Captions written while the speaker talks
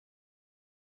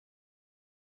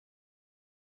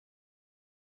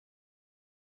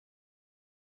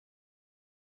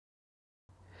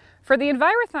For the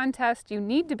Envirothon test, you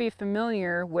need to be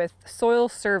familiar with soil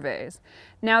surveys.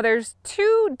 Now there's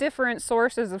two different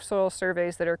sources of soil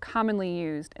surveys that are commonly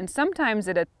used, and sometimes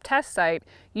at a test site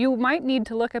you might need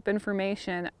to look up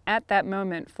information at that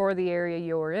moment for the area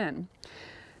you're in.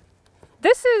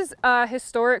 This is a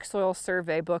historic soil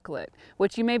survey booklet,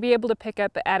 which you may be able to pick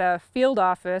up at a field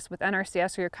office with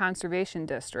NRCS or your conservation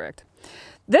district.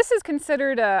 This is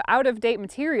considered out-of-date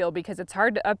material because it's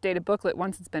hard to update a booklet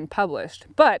once it's been published,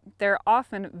 but they're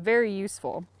often very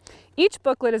useful. Each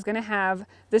booklet is going to have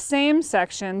the same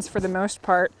sections, for the most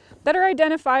part, that are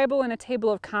identifiable in a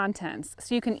table of contents,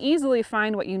 so you can easily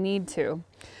find what you need to.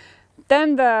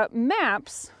 Then the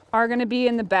maps are going to be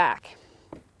in the back.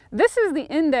 This is the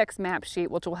index map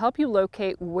sheet, which will help you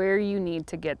locate where you need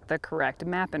to get the correct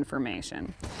map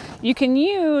information. You can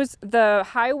use the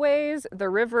highways, the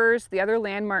rivers, the other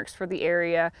landmarks for the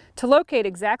area to locate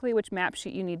exactly which map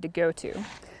sheet you need to go to.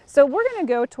 So we're going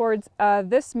to go towards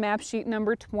this map sheet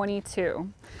number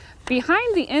 22.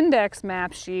 Behind the index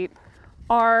map sheet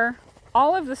are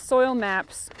all of the soil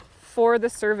maps for the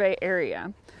survey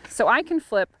area. So I can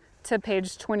flip to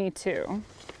page 22.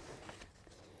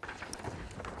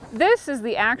 This is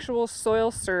the actual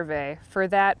soil survey for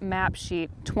that map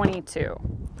sheet 22.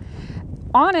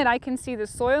 On it, I can see the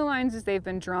soil lines as they've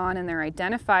been drawn, and they're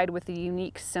identified with a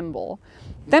unique symbol.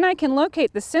 Then I can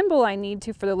locate the symbol I need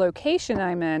to for the location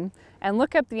I'm in and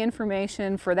look up the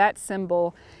information for that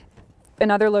symbol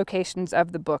in other locations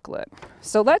of the booklet.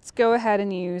 So let's go ahead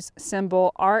and use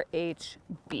symbol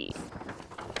RHB.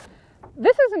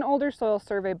 This is an older soil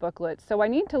survey booklet, so I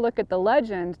need to look at the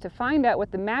legend to find out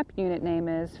what the map unit name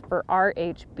is for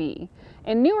RHB.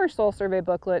 In newer soil survey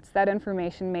booklets, that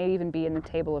information may even be in the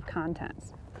table of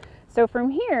contents. So from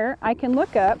here, I can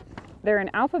look up, they're in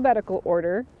alphabetical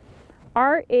order.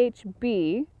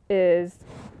 RHB is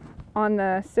on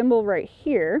the symbol right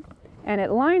here, and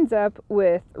it lines up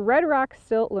with red rock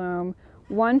silt loam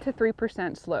 1 to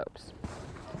 3% slopes.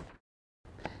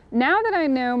 Now that I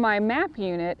know my map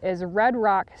unit is red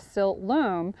rock silt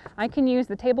loam, I can use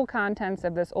the table contents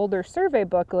of this older survey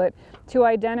booklet to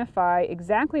identify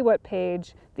exactly what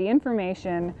page the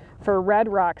information for red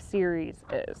rock series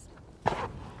is.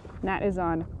 And that is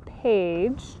on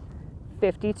page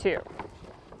 52.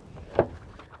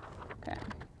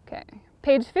 Okay.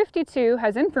 Page 52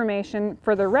 has information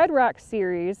for the red rock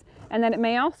series, and then it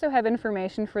may also have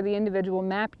information for the individual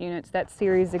map units that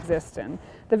series exists in.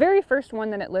 The very first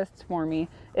one that it lists for me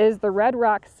is the red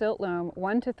rock silt loam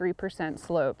 1 to 3%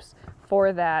 slopes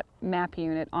for that map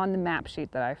unit on the map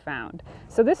sheet that I found.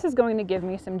 So this is going to give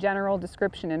me some general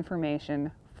description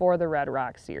information for the red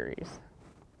rock series.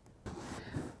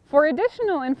 For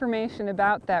additional information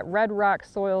about that red rock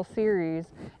soil series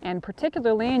and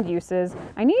particular land uses,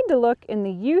 I need to look in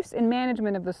the use and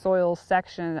management of the soils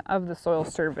section of the soil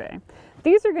survey.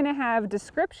 These are going to have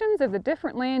descriptions of the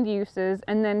different land uses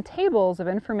and then tables of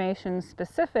information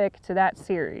specific to that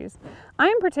series.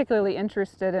 I'm particularly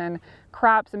interested in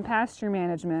crops and pasture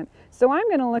management, so I'm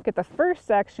going to look at the first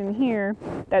section here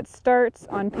that starts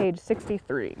on page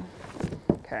 63.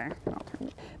 Okay,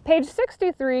 page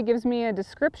 63 gives me a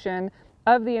description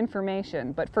of the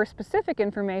information, but for specific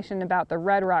information about the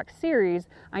red rock series,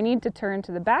 I need to turn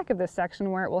to the back of this section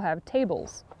where it will have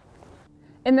tables.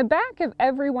 In the back of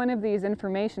every one of these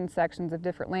information sections of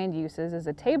different land uses is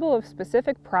a table of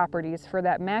specific properties for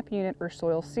that map unit or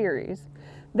soil series.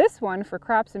 This one, for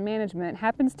crops and management,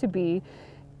 happens to be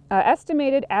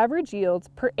estimated average yields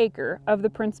per acre of the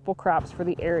principal crops for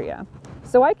the area.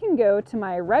 So I can go to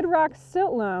my red rock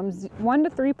silt loams 1 to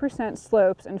 3%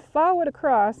 slopes and follow it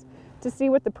across to see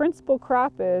what the principal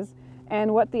crop is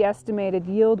and what the estimated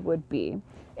yield would be.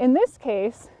 In this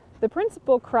case, the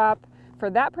principal crop for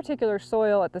that particular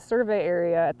soil at the survey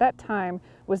area at that time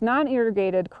was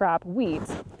non-irrigated crop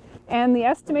weeds, and the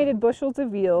estimated bushels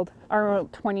of yield are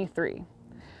 23.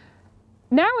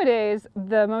 Nowadays,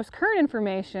 the most current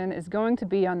information is going to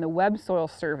be on the web soil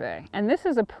survey, and this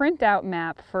is a printout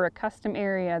map for a custom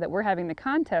area that we're having the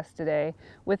contest today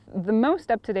with the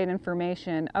most up-to-date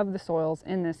information of the soils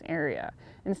in this area.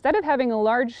 Instead of having a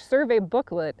large survey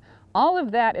booklet, all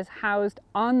of that is housed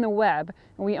on the web,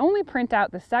 and we only print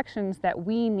out the sections that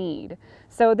we need.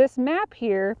 So this map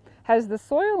here has the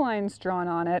soil lines drawn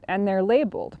on it, and they're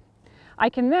labeled. I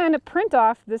can then print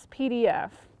off this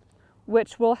PDF,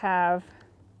 which will have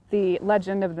the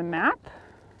legend of the map,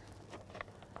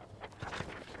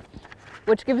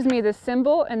 which gives me the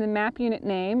symbol and the map unit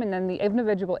name, and then the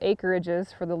individual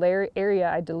acreages for the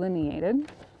area I delineated.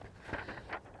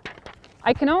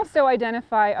 I can also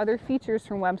identify other features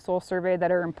from Web Soil Survey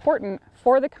that are important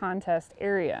for the contest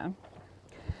area.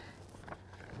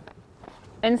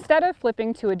 Instead of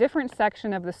flipping to a different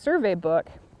section of the survey book,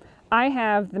 I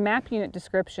have the map unit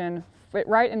description fit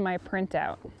right in my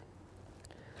printout.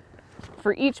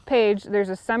 For each page, there's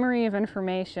a summary of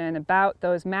information about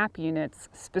those map units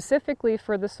specifically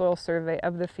for the soil survey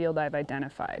of the field I've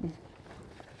identified.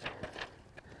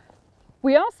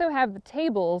 We also have the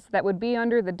tables that would be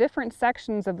under the different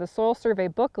sections of the soil survey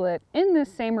booklet in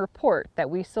this same report that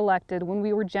we selected when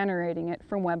we were generating it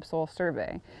from Web Soil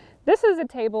Survey. This is a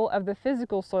table of the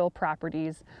physical soil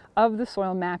properties of the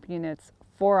soil map units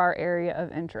for our area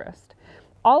of interest.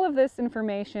 All of this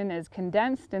information is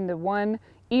condensed into one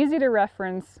easy to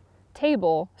reference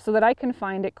table so that I can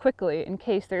find it quickly in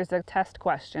case there's a test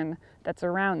question that's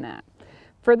around that.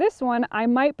 For this one, I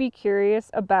might be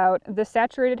curious about the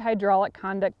saturated hydraulic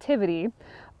conductivity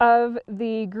of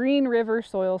the Green River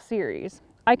Soil Series.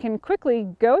 I can quickly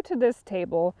go to this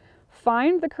table,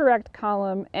 find the correct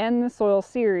column and the soil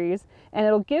series, and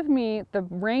it'll give me the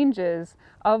ranges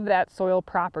of that soil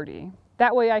property.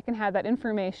 That way I can have that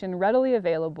information readily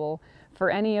available for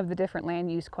any of the different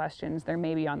land use questions there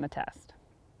may be on the test.